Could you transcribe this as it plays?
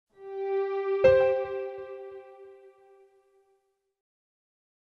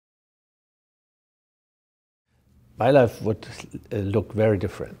my life would look very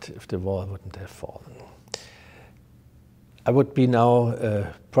different if the wall wouldn't have fallen. I would be now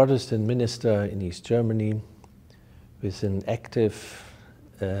a Protestant minister in East Germany with an active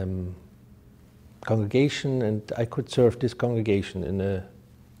congregation, and I could serve this congregation in a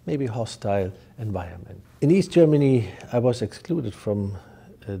maybe hostile environment. In East Germany, I was excluded from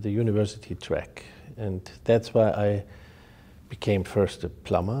the university track, and that's why I became first a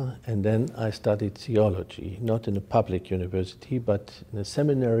plumber, and then I studied theology, not in a public university, but in a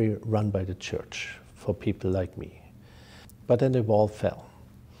seminary run by the church for people like me. But then the wall fell,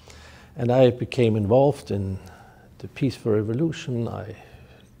 and I became involved in the peaceful revolution. I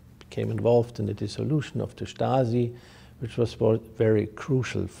became involved in the dissolution of the Stasi, which was very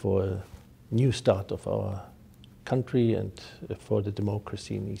crucial for a new start of our country and for the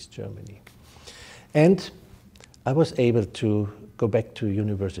democracy in East Germany. And I was able to go back to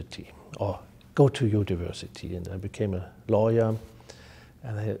university, or go to university, and I became a lawyer,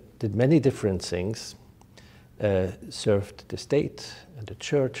 and I did many different things, served the state and the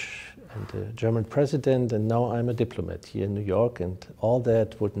church and the German president, and now I'm a diplomat here in New York, and all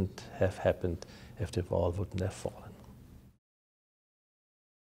that wouldn't have happened if the wall wouldn't have fallen.